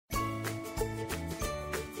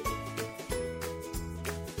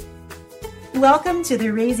Welcome to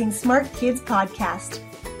the Raising Smart Kids podcast.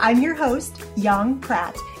 I'm your host, Yang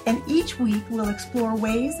Pratt, and each week we'll explore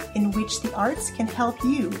ways in which the arts can help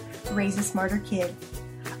you raise a smarter kid.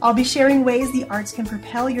 I'll be sharing ways the arts can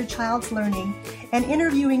propel your child's learning and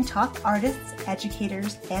interviewing top artists,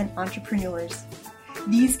 educators, and entrepreneurs.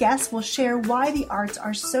 These guests will share why the arts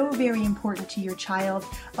are so very important to your child,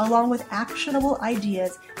 along with actionable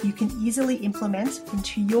ideas you can easily implement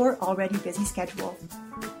into your already busy schedule.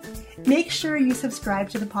 Make sure you subscribe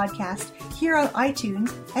to the podcast here on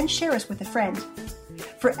iTunes and share us with a friend.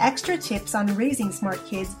 For extra tips on raising smart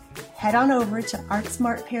kids, head on over to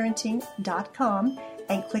artsmartparenting.com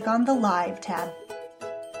and click on the Live tab.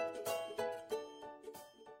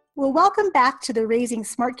 Well, welcome back to the Raising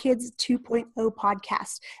Smart Kids 2.0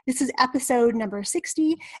 podcast. This is episode number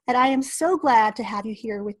 60, and I am so glad to have you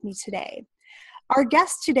here with me today. Our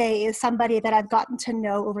guest today is somebody that I've gotten to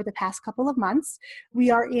know over the past couple of months.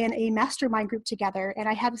 We are in a mastermind group together, and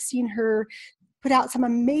I have seen her put out some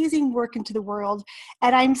amazing work into the world.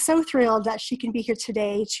 And I'm so thrilled that she can be here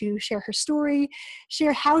today to share her story,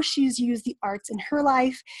 share how she's used the arts in her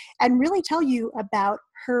life, and really tell you about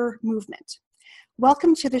her movement.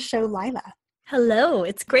 Welcome to the show, Lila. Hello,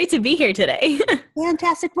 it's great to be here today.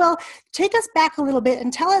 Fantastic. Well, take us back a little bit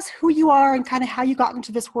and tell us who you are and kind of how you got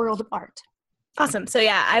into this world of art. Awesome. So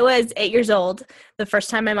yeah, I was 8 years old the first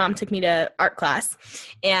time my mom took me to art class.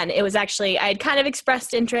 And it was actually, I had kind of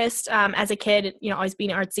expressed interest as a kid, always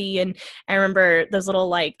being artsy. And I remember those little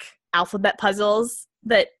like alphabet puzzles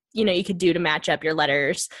that, you could do to match up your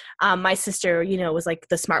letters. My sister, was like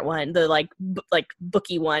the smart one, the like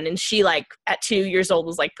booky one. And she like at 2 years old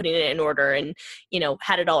was like putting it in order and,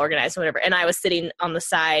 had it all organized and whatever. And I was sitting on the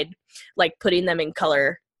side, like putting them in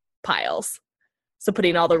color piles. So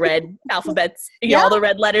putting all the red alphabets, all the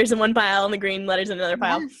red letters in one pile and the green letters in another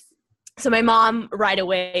pile. Yes. So my mom right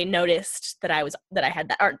away noticed that I had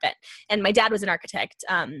that art bent. And my dad was an architect,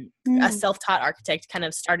 a self-taught architect, kind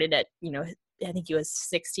of started at, I think he was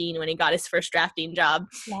 16 when he got his first drafting job.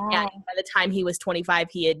 Wow. And by the time he was 25,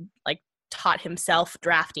 he had like taught himself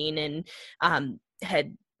drafting and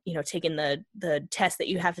had taken the test that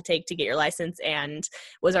you have to take to get your license and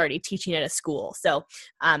was already teaching at a school. So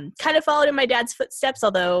kind of followed in my dad's footsteps,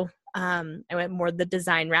 although I went more the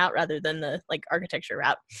design route rather than the like architecture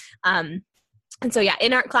route. And so yeah,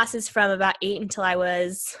 in art classes from about 8 until I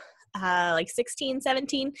was like 16,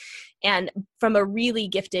 17, and from a really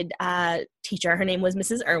gifted teacher. Her name was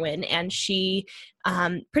Mrs. Irwin, and she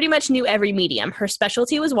pretty much knew every medium. Her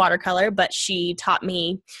specialty was watercolor, but she taught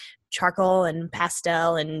me charcoal and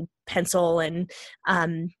pastel and pencil, and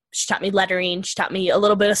she taught me lettering. She taught me a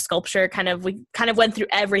little bit of sculpture. We kind of went through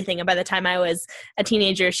everything. And by the time I was a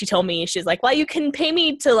teenager, she told me, she's like, well, you can pay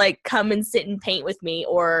me to like come and sit and paint with me,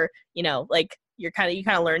 or like you kind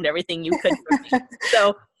of learned everything you could from me.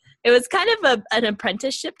 So it was kind of an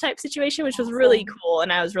apprenticeship type situation, which was really cool,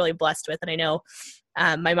 and I was really blessed with. And I know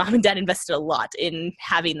my mom and dad invested a lot in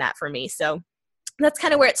having that for me. So that's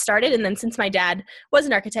kind of where it started. And then since my dad was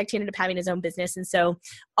an architect, he ended up having his own business. And so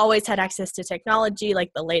always had access to technology,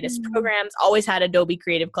 like the latest programs, always had Adobe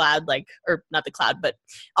Creative Cloud, or not the cloud, but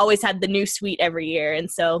always had the new suite every year.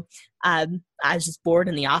 And so I was just bored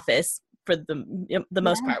in the office for the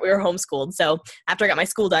most part. We were homeschooled. So after I got my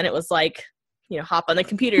school done, it was like, hop on the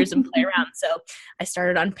computers and play around. So I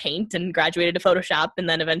started on Paint and graduated to Photoshop, and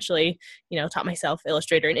then eventually, taught myself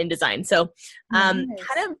Illustrator and InDesign. So kind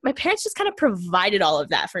of my parents just kind of provided all of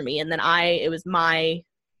that for me. And then it was my,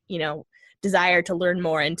 desire to learn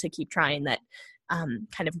more and to keep trying that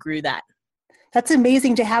kind of grew that. That's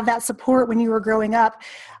amazing to have that support when you were growing up.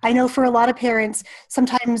 I know for a lot of parents,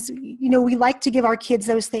 sometimes, we like to give our kids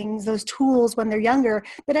those things, those tools when they're younger,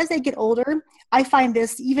 but as they get older, I find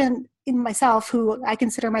this even in myself, who I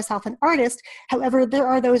consider myself an artist. However, there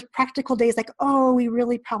are those practical days like, oh, we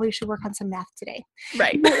really probably should work on some math today.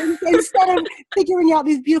 Right. Instead of figuring out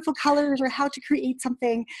these beautiful colors or how to create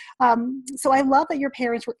something. So I love that your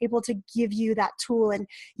parents were able to give you that tool, and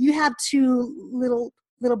you have two little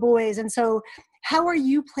boys. And so how are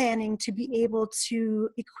you planning to be able to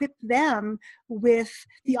equip them with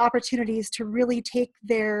the opportunities to really take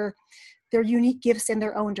their unique gifts in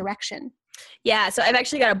their own direction? Yeah, so I've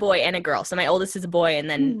actually got a boy and a girl. So my oldest is a boy, and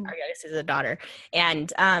then our youngest is a daughter.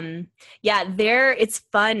 And it's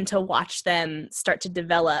fun to watch them start to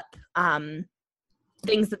develop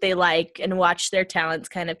things that they like and watch their talents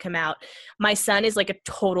kind of come out. My son is like a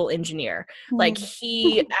total engineer. Like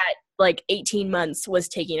he at like 18 months was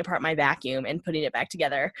taking apart my vacuum and putting it back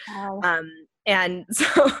together. Wow. And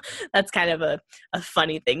so that's kind of a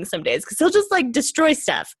funny thing some days because he'll just like destroy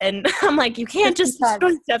stuff. And I'm like, you can't just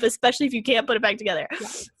destroy stuff, especially if you can't put it back together. Yeah.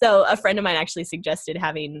 So a friend of mine actually suggested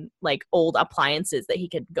having like old appliances that he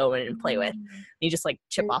could go in and play with. You just like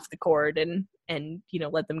chip off the cord and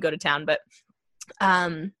let them go to town. But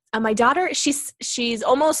my daughter, she's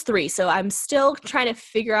almost 3, so I'm still trying to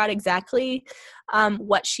figure out exactly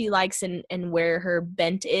what she likes and where her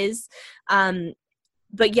bent is.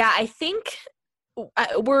 But yeah, I think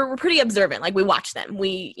we're pretty observant. Like we watch them.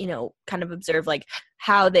 We, kind of observe like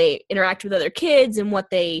how they interact with other kids and what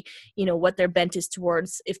they, what their bent is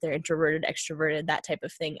towards, if they're introverted, extroverted, that type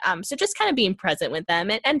of thing. So just kind of being present with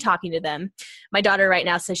them and talking to them. My daughter right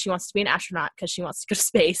now says she wants to be an astronaut because she wants to go to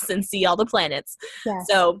space and see all the planets. Yes.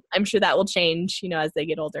 So I'm sure that will change, as they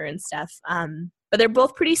get older and stuff. But they're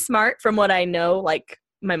both pretty smart from what I know. Like,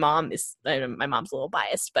 my mom's a little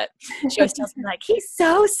biased, but she always tells me like, he's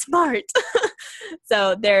so smart.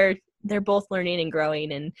 So they're both learning and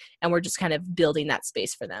growing and we're just kind of building that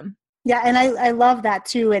space for them. Yeah. And I love that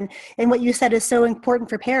too. And what you said is so important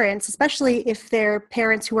for parents, especially if they're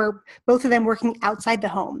parents who are both of them working outside the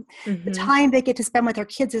home. Mm-hmm. The time they get to spend with their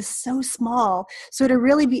kids is so small. So to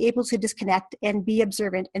really be able to disconnect and be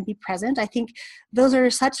observant and be present, I think those are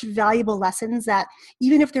such valuable lessons that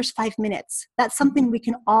even if there's 5 minutes, that's something we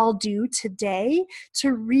can all do today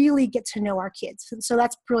to really get to know our kids. So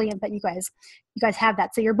that's brilliant that you guys have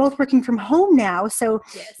that. So you're both working from home now, so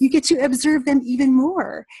yes. You get to observe them even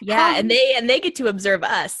more. Yeah, and they get to observe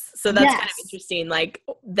us. So that's kind of interesting, like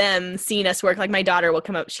them seeing us work. Like my daughter will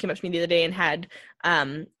come up, she came up to me the other day and had,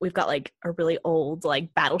 we've got like a really old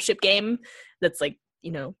like Battleship game that's like,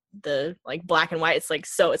 the like black and white. It's like,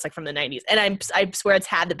 so it's like from the 90s. And I swear it's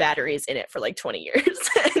had the batteries in it for like 20 years.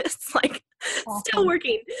 And it's like awesome. Still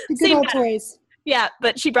working. Good old toys. Yeah,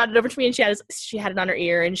 but she brought it over to me and she had it on her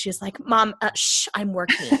ear and she's like, Mom, I'm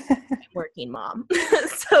working. I'm working, Mom.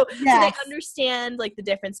 So they understand like the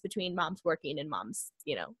difference between mom's working and mom's,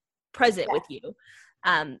 present with you.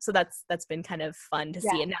 So that's been kind of fun to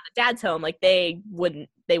see. And now that Dad's home, like they wouldn't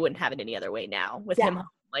have it any other way now with him home.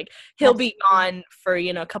 Like he'll be gone for,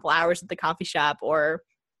 a couple hours at the coffee shop or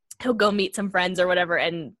he'll go meet some friends or whatever.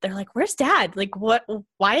 And they're like, where's Dad? Like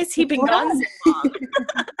why has he been gone so long?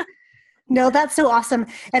 No, that's so awesome.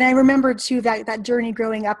 And I remember too that journey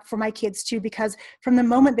growing up for my kids too, because from the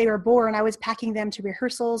moment they were born, I was packing them to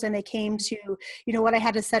rehearsals and they came to, when I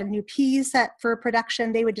had a set of new piece for a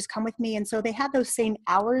production, they would just come with me. And so they had those same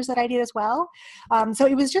hours that I did as well. So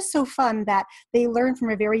it was just so fun that they learned from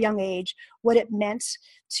a very young age what it meant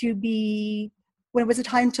to be, when it was a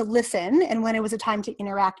time to listen and when it was a time to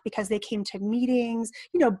interact, because they came to meetings,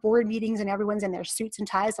 board meetings, and everyone's in their suits and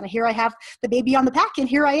ties. And here I have the baby on the back and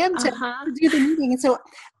here I am to do the meeting. And so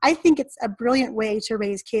I think it's a brilliant way to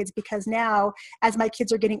raise kids, because now as my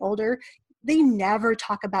kids are getting older, they never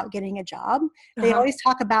talk about getting a job. They always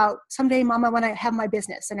talk about, someday, Mom, I want to have my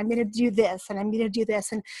business and I'm going to do this and I'm going to do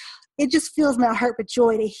this. And it just fills my heart with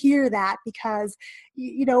joy to hear that, because,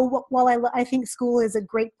 while I think school is a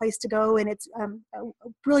great place to go and it's a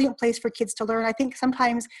brilliant place for kids to learn, I think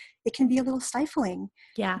sometimes it can be a little stifling.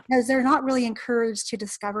 Yeah. Because they're not really encouraged to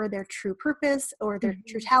discover their true purpose or their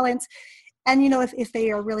true talents. And, if they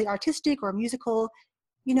are really artistic or musical,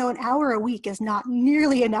 an hour a week is not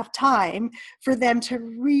nearly enough time for them to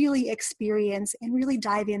really experience and really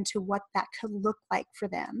dive into what that could look like for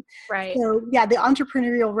them. Right. So yeah, the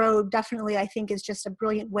entrepreneurial road definitely, I think, is just a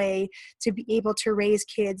brilliant way to be able to raise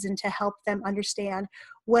kids and to help them understand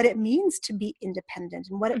what it means to be independent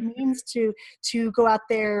and what it means to go out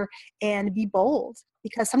there and be bold.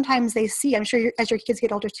 Because sometimes they see, I'm sure as your kids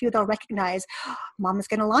get older too, they'll recognize, Mom is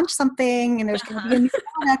going to launch something and there's going to be a new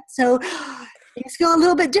product. So things feel a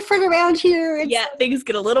little bit different around here. Things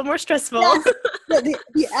get a little more stressful. Yeah,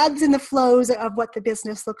 the ebbs and the flows of what the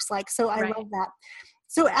business looks like. So I love that.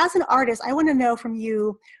 So as an artist, I want to know from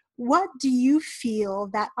you, what do you feel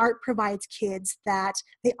that art provides kids that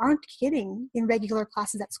they aren't getting in regular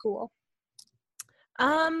classes at school?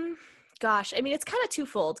 Gosh, I mean, it's kind of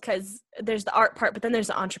twofold, because there's the art part, but then there's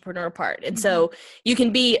the entrepreneur part. And so you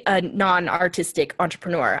can be a non-artistic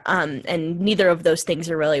entrepreneur, and neither of those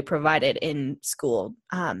things are really provided in school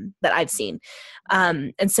that I've seen.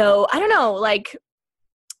 And so I don't know, like,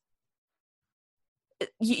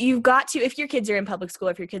 you've got to, if your kids are in public school,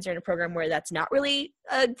 if your kids are in a program where that's not really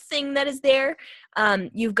a thing that is there,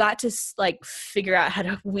 you've got to like figure out how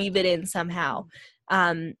to weave it in somehow.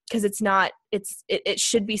 Because it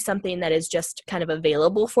should be something that is just kind of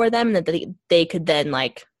available for them that they could then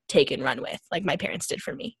like take and run with, like my parents did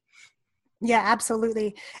for me. Yeah,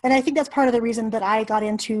 absolutely. And I think that's part of the reason that I got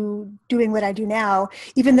into doing what I do now,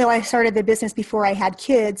 even though I started the business before I had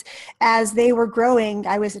kids. As they were growing,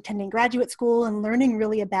 I was attending graduate school and learning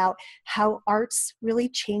really about how arts really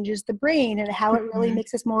changes the brain and how it really Mhm.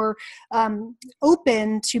 makes us more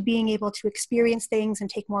open to being able to experience things and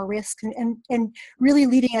take more risks, and really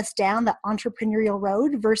leading us down the entrepreneurial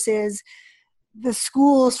road versus the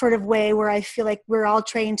school sort of way where I feel like we're all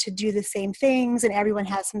trained to do the same things and everyone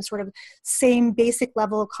has some sort of same basic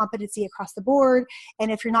level of competency across the board.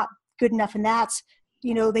 And if you're not good enough in that,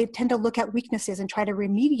 they tend to look at weaknesses and try to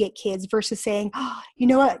remediate kids versus saying, oh, you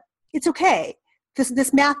know what, it's okay.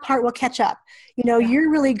 This math part will catch up. Yeah. You're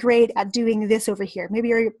really great at doing this over here. Maybe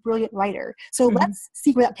you're a brilliant writer. So Mhm. let's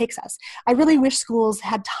see where that takes us. I really wish schools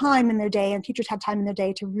had time in their day and teachers had time in their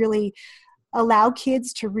day to really allow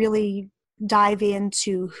kids to really dive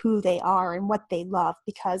into who they are and what they love,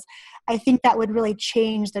 because I think that would really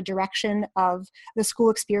change the direction of the school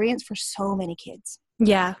experience for so many kids.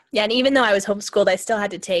 Yeah. Yeah. And even though I was homeschooled, I still had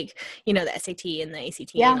to take, the SAT and the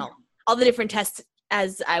ACT Yeah. and all the different tests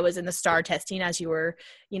as I was in the STAR testing, as you were,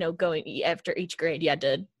 going after each grade, you had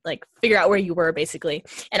to like figure out where you were basically.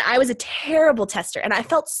 And I was a terrible tester and I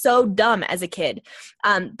felt so dumb as a kid.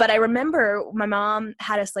 But I remember my mom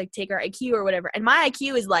had us like take our IQ or whatever. And my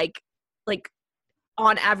IQ is like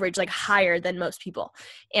on average, like higher than most people.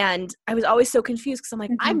 And I was always so confused because I'm like,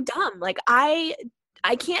 Mm-hmm. I'm dumb. Like I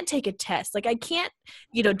can't take a test. Like I can't,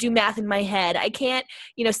 do math in my head. I can't,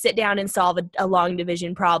 sit down and solve a long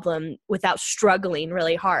division problem without struggling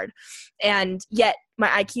really hard. And yet my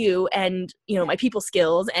IQ and, my people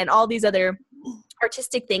skills and all these other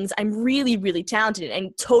artistic things, I'm really, really talented in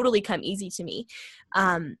and totally come easy to me.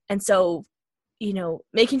 And so,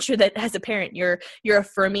 making sure that as a parent, you're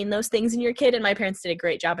affirming those things in your kid. And my parents did a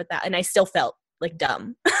great job at that. And I still felt like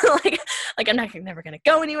dumb. like I'm never going to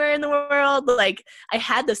go anywhere in the world. Like I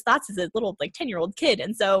had those thoughts as a little like 10-year-old kid.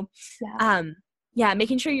 And so,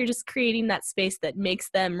 making sure you're just creating that space that makes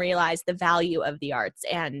them realize the value of the arts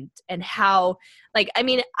and how, like, I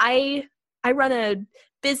mean, I run a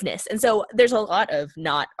business. And so there's a lot of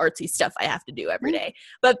not artsy stuff I have to do every day.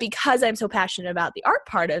 But because I'm so passionate about the art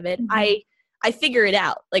part of it, I figure it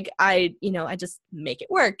out. Like I just make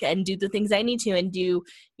it work and do the things I need to and do,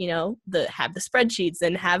 have the spreadsheets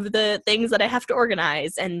and have the things that I have to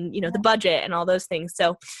organize and, the budget and all those things.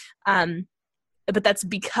 So, but that's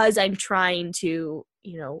because I'm trying to,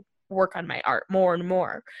 work on my art more and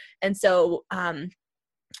more. And so, I'm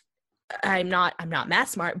not math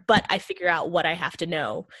smart, but I figure out what I have to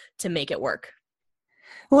know to make it work.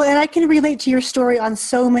 Well, and I can relate to your story on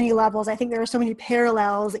so many levels. I think there are so many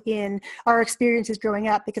parallels in our experiences growing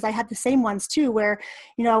up because I had the same ones too, where,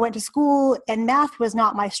 I went to school and math was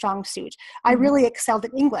not my strong suit. I really excelled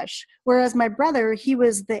at English. Whereas my brother, he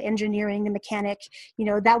was the engineering, the mechanic,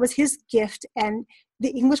 that was his gift. And the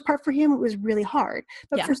English part for him was really hard.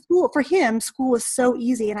 But for him, school was so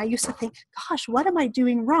easy. And I used to think, gosh, what am I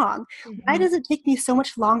doing wrong? Why does it take me so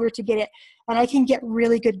much longer to get it? And I can get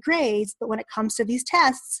really good grades, but when it comes to these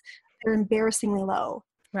tests, they're embarrassingly low.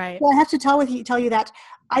 Right. Well, I have to tell you that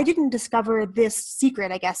I didn't discover this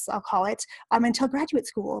secret, I guess I'll call it, until graduate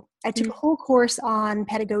school. I took a whole course on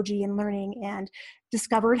pedagogy and learning and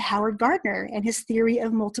discovered Howard Gardner and his theory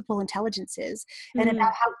of multiple intelligences and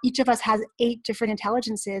about how each of us has 8 different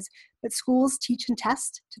intelligences, but schools teach and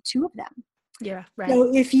test to 2 of them. Yeah, right.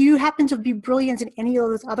 So if you happen to be brilliant in any of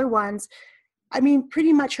those other ones, I mean,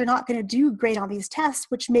 pretty much you're not going to do great on these tests,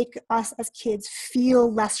 which make us as kids feel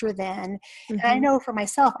lesser than. And I know for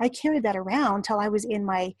myself, I carried that around till I was in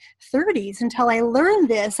my 30s until I learned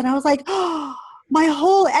this. And I was like, oh, my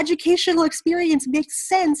whole educational experience makes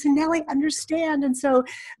sense. And now I understand. And so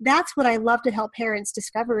that's what I love to help parents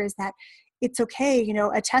discover is that it's okay.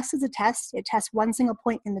 A test is a test. It tests one single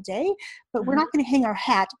point in the day, but we're not going to hang our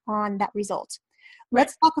hat on that result.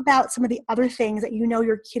 Let's talk about some of the other things that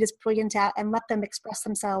your kid is brilliant at and let them express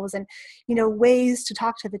themselves and, ways to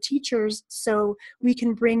talk to the teachers so we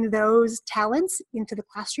can bring those talents into the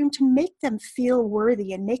classroom to make them feel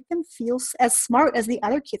worthy and make them feel as smart as the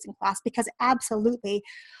other kids in class, because absolutely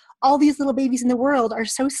all these little babies in the world are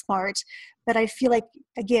so smart. But I feel like,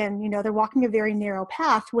 again, they're walking a very narrow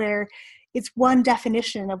path where it's one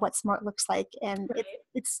definition of what smart looks like. And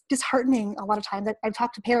it's disheartening a lot of times. I've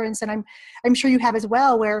talked to parents, and I'm sure you have as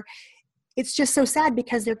well, where it's just so sad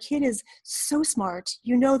because their kid is so smart.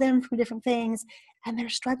 Them from different things, and they're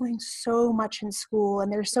struggling so much in school, and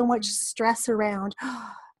there's so much stress around, oh,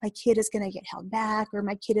 my kid is going to get held back, or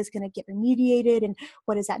my kid is going to get remediated, and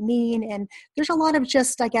what does that mean? And there's a lot of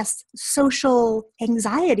just, I guess, social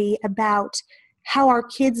anxiety about how our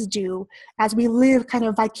kids do as we live kind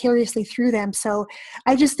of vicariously through them. So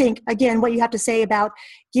I just think, again, what you have to say about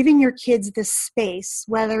giving your kids this space,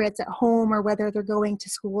 whether it's at home or whether they're going to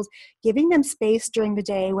schools, giving them space during the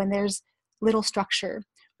day when there's little structure,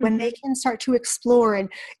 when they can start to explore, and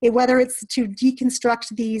whether it's to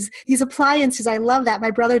deconstruct these appliances. I love that. My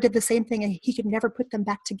brother did the same thing, and he could never put them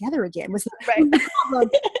back together again. Was the problem.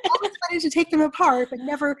 Always wanted to take them apart, but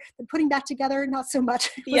never putting back together, not so much.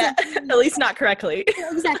 Yeah, at least not correctly.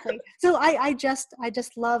 Exactly. So I just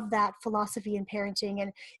love that philosophy in parenting.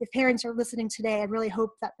 And if parents are listening today, I really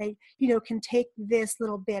hope that they, can take this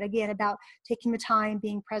little bit again about taking the time,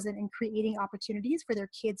 being present, and creating opportunities for their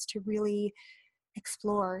kids to really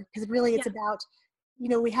explore, because really it's about,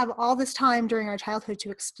 we have all this time during our childhood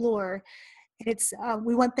to explore, and it's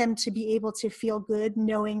we want them to be able to feel good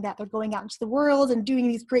knowing that they're going out into the world and doing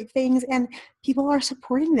these great things, and people are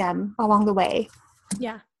supporting them along the way.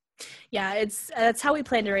 That's how we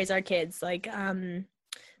plan to raise our kids. Like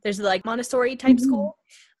there's like Montessori type school,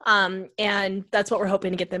 and that's what we're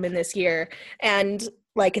hoping to get them in this year. And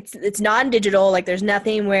like it's non-digital, like there's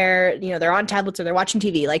nothing where they're on tablets or they're watching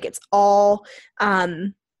TV. Like it's all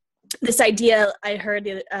this idea I heard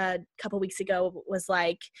a couple weeks ago was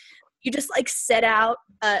like, you just like set out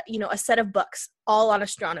a set of books all on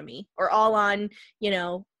astronomy or all on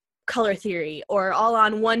color theory or all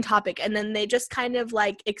on one topic, and then they just kind of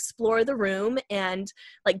like explore the room and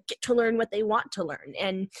like get to learn what they want to learn.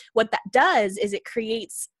 And what that does is it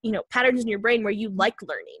creates patterns in your brain where you like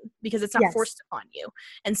learning because it's not forced upon you.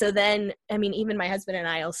 And so then, I mean, even my husband and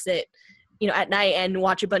I will sit at night and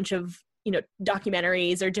watch a bunch of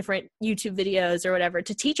documentaries or different YouTube videos or whatever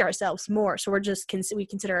to teach ourselves more. So we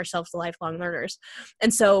consider ourselves lifelong learners.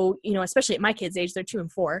 And so especially at my kids' age, they're 2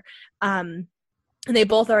 and 4, and they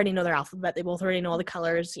both already know their alphabet. They both already know all the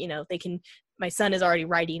colors. My son is already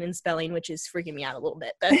writing and spelling, which is freaking me out a little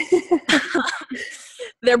bit. But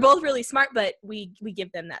they're both really smart, but we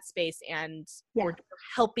give them that space, and we're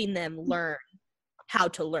helping them learn how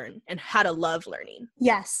to learn and how to love learning.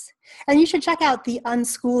 Yes. And you should check out the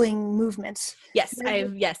unschooling movement. Yes,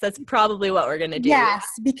 that's probably what we're going to do. Yes,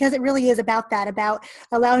 because it really is about that, about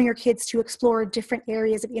allowing your kids to explore different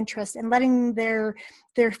areas of interest and letting their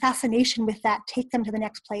fascination with that take them to the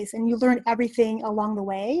next place. And you learn everything along the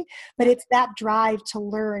way, but it's that drive to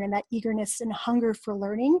learn and that eagerness and hunger for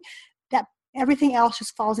learning that everything else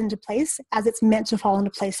just falls into place as it's meant to fall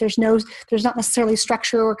into place. There's not necessarily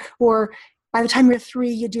structure or by the time you're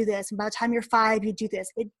 3, you do this. And by the time you're 5, you do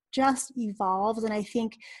this. It just evolves. And I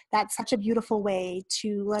think that's such a beautiful way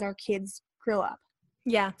to let our kids grow up.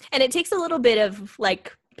 Yeah. And it takes a little bit of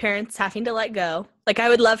like parents having to let go. Like I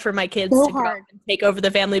would love for my kids to grow up and take over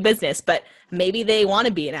the family business, but maybe they want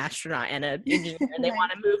to be an astronaut and an engineer and they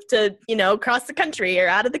want to move to, across the country or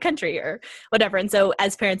out of the country or whatever. And so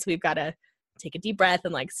as parents, we've got to take a deep breath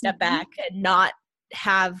and like step back and not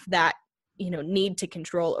have that need to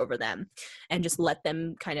control over them and just let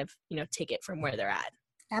them kind of, take it from where they're at.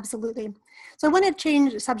 Absolutely. So I want to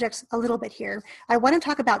change subjects a little bit here. I want to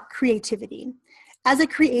talk about creativity. As a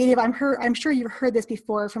creative, I'm sure you've heard this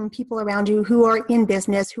before from people around you who are in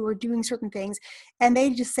business, who are doing certain things, and they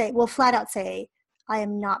just flat out say, I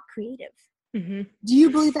am not creative. Mm-hmm. Do you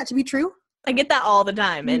believe that to be true? I get that all the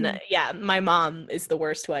time. And my mom is the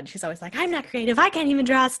worst one. She's always like, I'm not creative. I can't even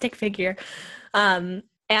draw a stick figure.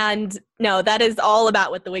 And no, that is all about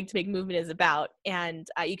what the Wake to Make movement is about. And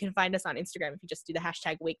you can find us on Instagram if you just do the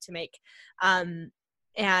hashtag Wake to Make.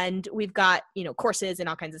 And we've got, courses and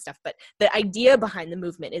all kinds of stuff. But the idea behind the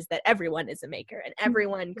movement is that everyone is a maker and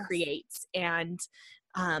everyone creates. And,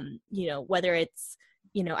 whether it's,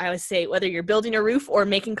 I always say, whether you're building a roof or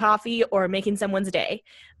making coffee or making someone's day,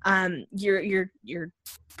 you're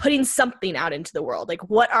putting something out into the world. Like,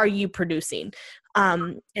 what are you producing?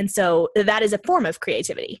 And so that is a form of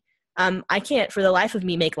creativity. I can't for the life of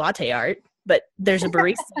me make latte art, but there's a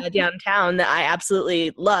barista downtown that I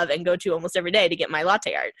absolutely love and go to almost every day to get my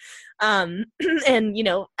latte art. And,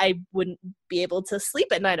 I wouldn't be able to sleep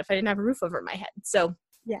at night if I didn't have a roof over my head. So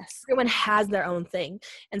yes, everyone has their own thing.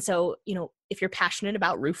 And so, if you're passionate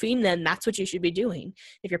about roofing, then that's what you should be doing.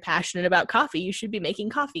 If you're passionate about coffee, you should be making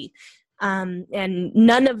coffee. And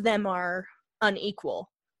none of them are unequal.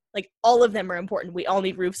 Like, all of them are important. We all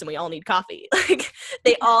need roofs and we all need coffee. Like,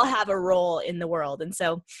 they all have a role in the world. And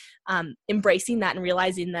so embracing that and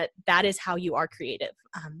realizing that that is how you are creative.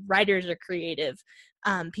 Writers are creative.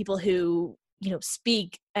 People who,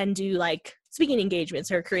 speak and do like speaking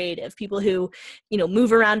engagements are creative. People who,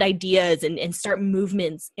 move around ideas and start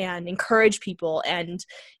movements and encourage people and,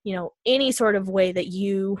 any sort of way that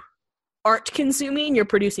you aren't consuming, you're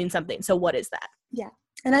producing something. So what is that? Yeah.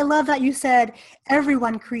 And I love that you said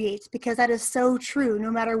everyone creates, because that is so true.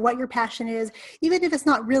 No matter what your passion is, even if it's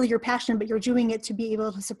not really your passion, but you're doing it to be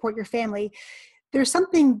able to support your family, there's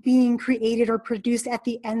something being created or produced at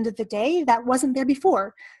the end of the day that wasn't there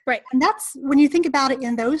before. Right. And that's, when you think about it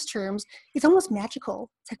in those terms, it's almost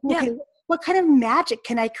magical. It's like, okay, Yeah. what kind of magic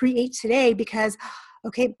can I create today? Because,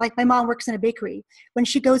 okay, like my mom works in a bakery. When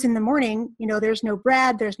she goes in the morning, there's no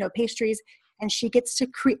bread, there's no pastries, and she gets to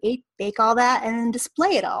bake all that and then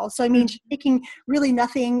display it all. So, I mean, she's making really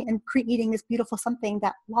nothing and creating this beautiful something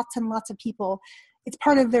that lots and lots of people, it's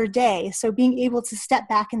part of their day. So being able to step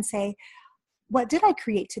back and say, what did I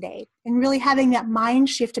create today? And really having that mind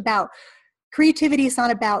shift about creativity is not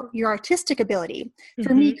about your artistic ability.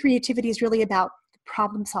 For me, creativity is really about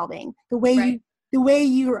problem solving, the way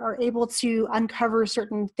you are able to uncover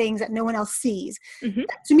certain things that no one else sees.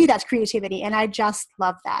 To me, that's creativity. And I just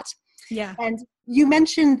love that. Yeah. And you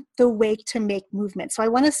mentioned the Wake to Make movement. So I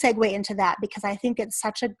want to segue into that because I think it's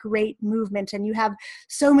such a great movement. And you have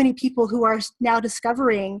so many people who are now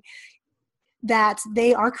discovering that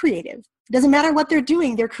they are creative. It doesn't matter what they're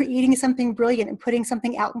doing. They're creating something brilliant and putting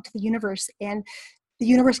something out into the universe, and the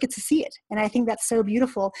universe gets to see it. And I think that's so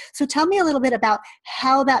beautiful. So tell me a little bit about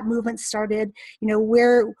how that movement started,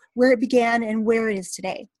 where it began and where it is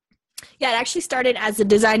today. Yeah, it actually started as a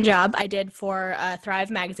design job I did for Thrive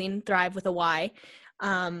magazine, Thrive with a Y.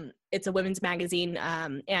 It's a women's magazine,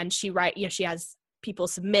 and she has people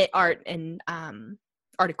submit art and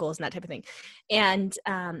articles and that type of thing. And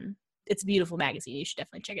it's a beautiful magazine. You should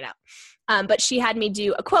definitely check it out. But she had me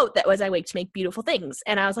do a quote that was, "I wake to make beautiful things."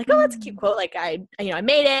 And I was like, oh, that's a cute quote. Like I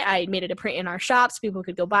made it a print in our shops. People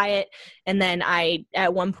could go buy it. And then I,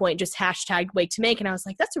 at one point, just hashtagged wake to make. And I was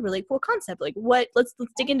like, that's a really cool concept. Like let's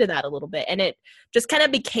dig into that a little bit. And it just kind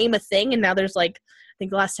of became a thing. And now there's I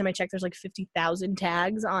think the last time I checked, there's 50,000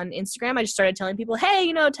 tags on Instagram. I just started telling people,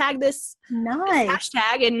 hey, tag this, nice. this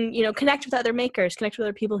hashtag and, connect with other makers, connect with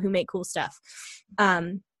other people who make cool stuff.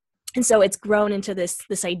 And so it's grown into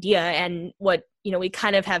this idea, and what, we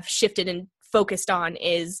kind of have shifted and focused on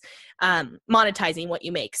is monetizing what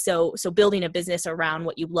you make. So building a business around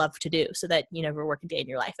what you love to do so that you never work a day in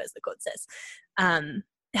your life, as the quote says.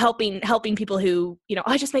 Helping people who,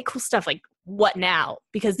 I just make cool stuff. Like, what now?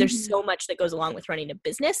 Because there's so much that goes along with running a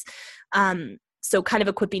business. So kind of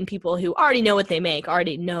equipping people who already know what they make,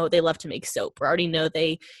 already know they love to make soap, or already know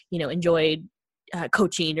they, enjoy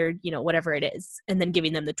coaching or, whatever it is, and then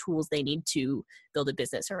giving them the tools they need to build a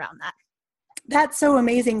business around that. That's so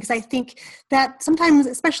amazing, because I think that sometimes,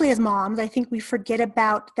 especially as moms, I think we forget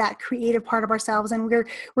about that creative part of ourselves, and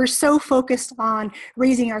we're so focused on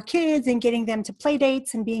raising our kids and getting them to play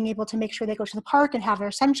dates and being able to make sure they go to the park and have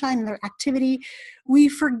their sunshine and their activity. We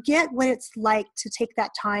forget what it's like to take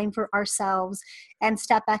that time for ourselves and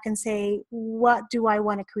step back and say, what do I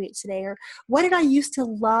want to create today? Or what did I used to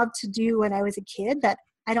love to do when I was a kid that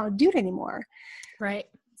I don't do it anymore? Right.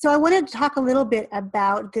 So I wanted to talk a little bit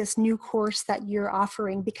about this new course that you're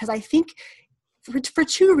offering, because I think for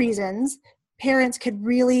two reasons, parents could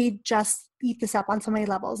really just eat this up on so many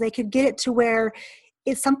levels. They could get it to where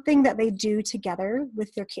it's something that they do together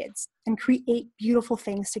with their kids and create beautiful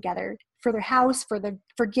things together for their house,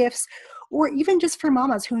 for gifts, or even just for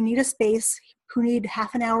mamas who need a space, who need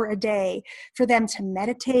half an hour a day for them to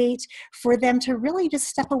meditate, for them to really just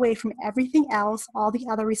step away from everything else, all the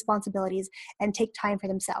other responsibilities, and take time for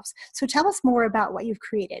themselves. So tell us more about what you've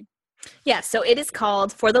created. Yeah, so it is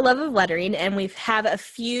called For the Love of Lettering, and we have a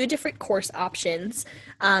few different course options.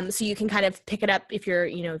 So you can kind of pick it up if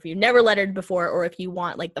you've never lettered before, or if you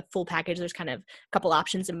want the full package. There's kind of a couple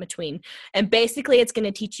options in between. And basically it's going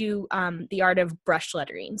to teach you the art of brush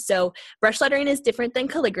lettering. So brush lettering is different than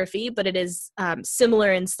calligraphy, but it is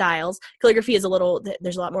similar in styles. Calligraphy is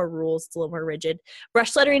there's a lot more rules. It's a little more rigid.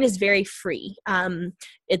 Brush lettering is very free.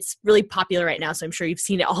 It's really popular right now, so I'm sure you've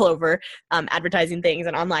seen it all over advertising things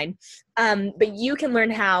and online. But you can learn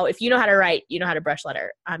how, if you know how to write, you know how to brush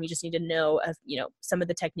letter. You just need to know some of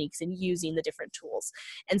the techniques and using the different tools.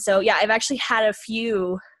 And so, yeah, I've actually had a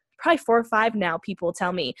few, probably 4 or 5 now, people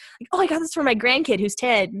tell me, oh, I got this for my grandkid who's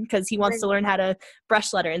 10 because he wants to learn how to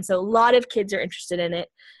brush letter. And so a lot of kids are interested in it.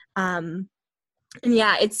 And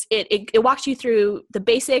yeah, it walks you through the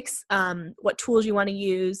basics, what tools you want to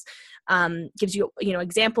use, gives you,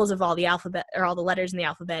 examples of all the alphabet or all the letters in the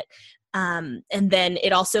alphabet. And then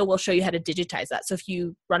it also will show you how to digitize that. So if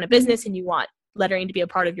you run a business and you want lettering to be a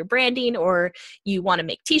part of your branding, or you want to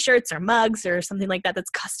make t-shirts or mugs or something like that that's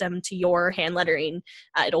custom to your hand lettering,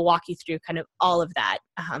 it'll walk you through kind of all of that,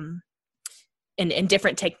 and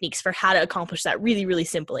different techniques for how to accomplish that really, really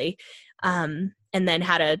simply. and then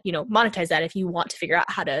how to, monetize that if you want to figure out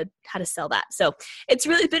how to sell that. So it's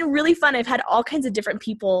really been really fun. I've had all kinds of different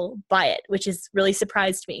people buy it, which has really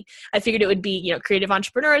surprised me. I figured it would be, creative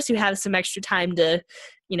entrepreneurs who have some extra time to,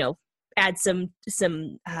 add some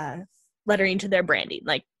lettering to their branding.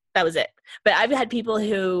 Like, that was it. But I've had people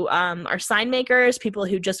who are sign makers, people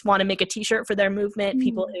who just want to make a t-shirt for their movement,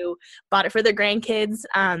 people who bought it for their grandkids,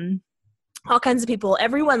 all kinds of people.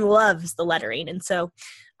 Everyone loves the lettering. And so,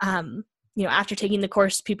 after taking the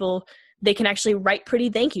course, they can actually write pretty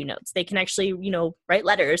thank you notes. They can actually, write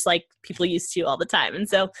letters like people used to all the time. And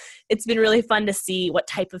so it's been really fun to see what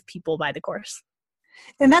type of people buy the course.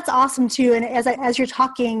 And that's awesome too. And as you're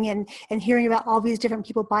talking and hearing about all these different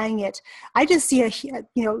people buying it, I just see a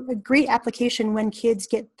great application when kids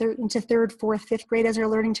get into third, fourth, fifth grade as they're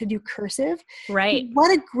learning to do cursive. Right. What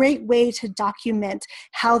a great way to document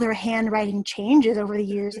how their handwriting changes over the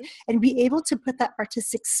years and be able to put that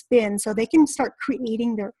artistic spin so they can start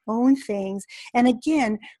creating their own things. And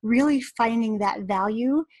again, really finding that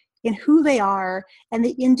value in who they are and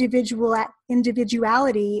the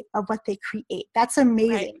individuality of what they create. That's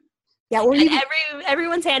amazing. Right. Yeah, and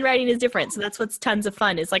everyone's handwriting is different, so that's what's tons of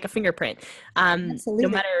fun. It's like a fingerprint.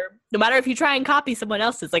 Absolutely. No matter if you try and copy someone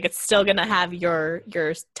else's, like, it's still gonna have your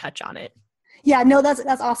touch on it. Yeah, no,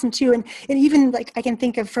 that's awesome too. And even like I can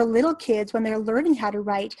think of for little kids when they're learning how to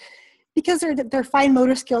write, because their fine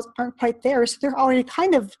motor skills aren't quite there, so they're already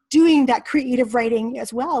kind of doing that creative writing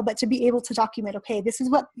as well. But to be able to document, okay, this is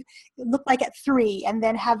what it looked like at 3, and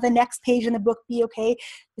then have the next page in the book be, okay,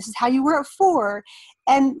 this is how you were at 4.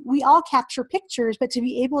 And we all capture pictures, but to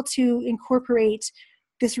be able to incorporate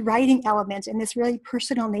this writing element and this really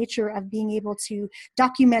personal nature of being able to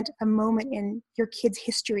document a moment in your kid's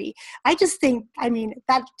history, I just think,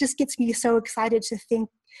 that just gets me so excited to think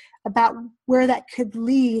about where that could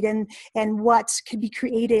lead and what could be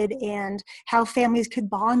created and how families could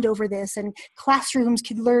bond over this and classrooms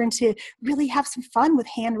could learn to really have some fun with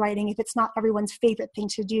handwriting if it's not everyone's favorite thing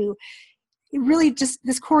to do. It really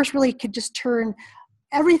this course really could just turn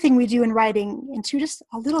everything we do in writing into just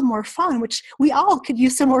a little more fun, which we all could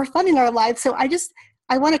use some more fun in our lives. So I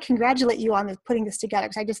want to congratulate you on putting this together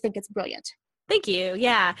because I just think it's brilliant. Thank you.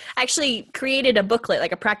 Yeah. I actually created a booklet,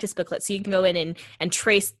 like a practice booklet, so you can go in and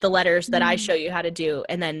trace the letters that I show you how to do.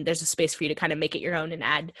 And then there's a space for you to kind of make it your own and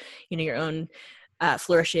add, your own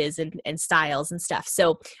flourishes and styles and stuff.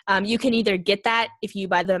 So you can either get that if you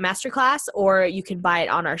buy the masterclass, or you can buy it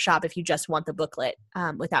on our shop if you just want the booklet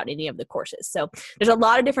without any of the courses. So there's a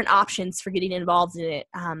lot of different options for getting involved in it,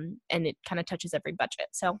 and it kind of touches every budget.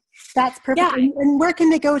 So that's perfect. Yeah. And where can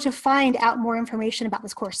they go to find out more information about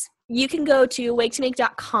this course? You can go to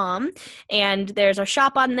waketomake.com, and there's our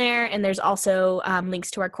shop on there, and there's also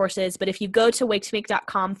links to our courses. But if you go to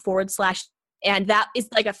waketomake.com / and that is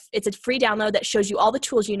it's a free download that shows you all the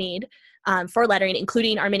tools you need for lettering,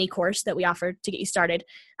 including our mini course that we offer to get you started.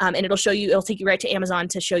 And it'll take you right to Amazon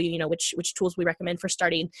to show you, which tools we recommend for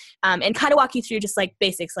starting, and kind of walk you through just like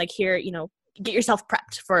basics, like here, get yourself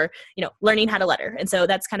prepped for, learning how to letter. And so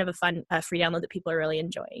that's kind of a fun free download that people are really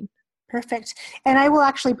enjoying. Perfect. And I will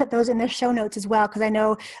actually put those in the show notes as well, because I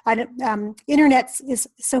know internet is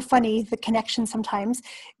so funny. The connection sometimes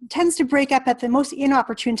tends to break up at the most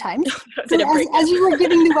inopportune times. So as you were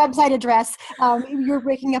giving the website address, you were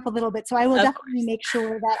breaking up a little bit. So I will definitely make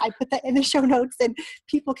sure that I put that in the show notes and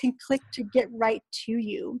people can click to get right to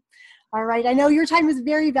you. All right. I know your time is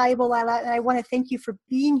very valuable, Lila, and I want to thank you for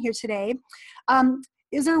being here today.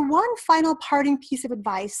 Is there one final parting piece of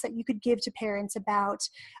advice that you could give to parents about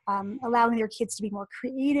allowing their kids to be more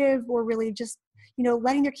creative, or really just,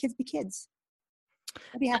 letting their kids be kids?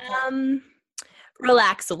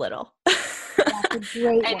 Relax a little. That's a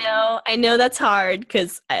great one. I know that's hard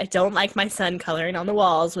because I don't like my son coloring on the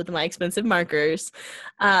walls with my expensive markers.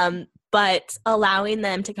 But allowing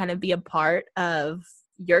them to kind of be a part of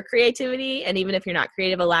your creativity, and even if you're not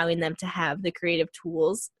creative, allowing them to have the creative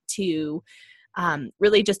tools to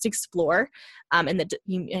really just explore, and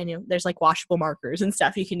there's like washable markers and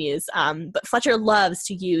stuff you can use. But Fletcher loves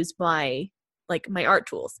to use my art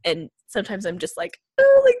tools, and sometimes I'm just like,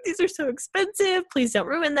 oh, these are so expensive, please don't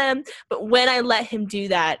ruin them. But when I let him do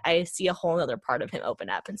that, I see a whole other part of him open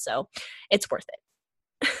up, and so it's worth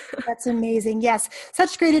it. That's amazing. Yes,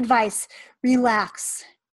 such great advice. Relax,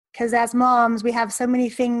 because as moms, we have so many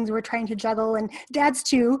things we're trying to juggle, and dads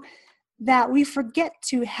too, that we forget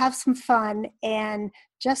to have some fun and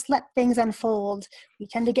just let things unfold. We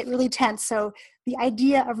tend to get really tense. So the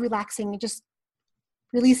idea of relaxing, just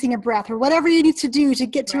releasing a breath or whatever you need to do to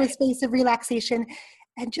get to a space of relaxation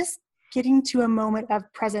and just getting to a moment of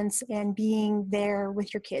presence and being there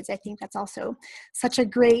with your kids. I think that's also such a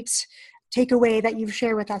great takeaway that you've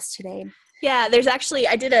shared with us today. Yeah, there's actually,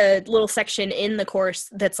 I did a little section in the course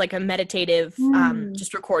that's like a meditative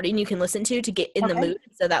just recording you can listen to get in the mood.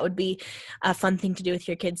 So that would be a fun thing to do with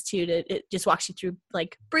your kids too, it just walks you through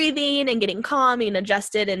like breathing and getting calm and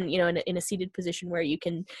adjusted and, in a seated position where you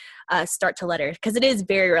can start to let her, because it is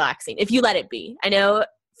very relaxing if you let it be. I know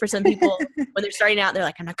for some people when they're starting out, they're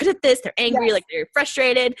like, I'm not good at this. They're angry, like they're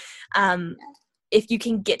frustrated. If you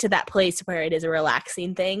can get to that place where it is a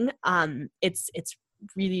relaxing thing, it's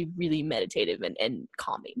really, really meditative and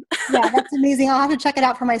calming. Yeah, that's amazing. I'll have to check it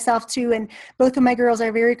out for myself too. And both of my girls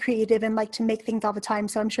are very creative and like to make things all the time.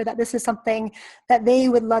 So I'm sure that this is something that they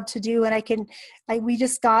would love to do. And we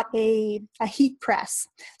just got a heat press.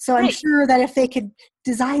 So I'm sure that if they could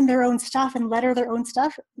design their own stuff and letter their own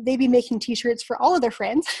stuff, they'd be making t-shirts for all of their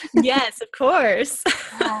friends. Yes, of course.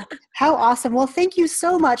 Wow. How awesome. Well, thank you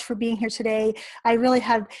so much for being here today. I really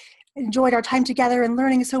have enjoyed our time together and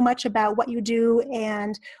learning so much about what you do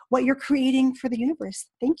and what you're creating for the universe.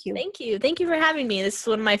 Thank you. Thank you. Thank you for having me. This is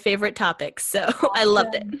one of my favorite topics, so I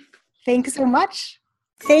loved it. Thanks so much.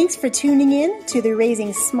 Thanks for tuning in to the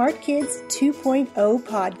Raising Smart Kids 2.0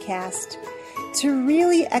 podcast. To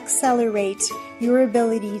really accelerate your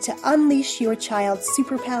ability to unleash your child's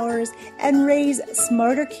superpowers and raise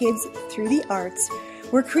smarter kids through the arts,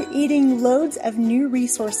 we're creating loads of new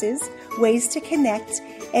resources, ways to connect,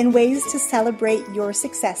 and ways to celebrate your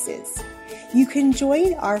successes. You can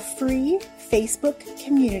join our free Facebook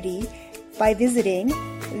community by visiting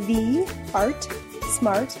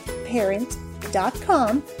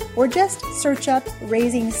theartsmartparent.com or just search up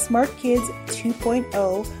Raising Smart Kids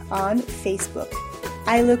 2.0 on Facebook.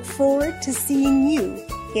 I look forward to seeing you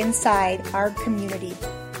inside our community.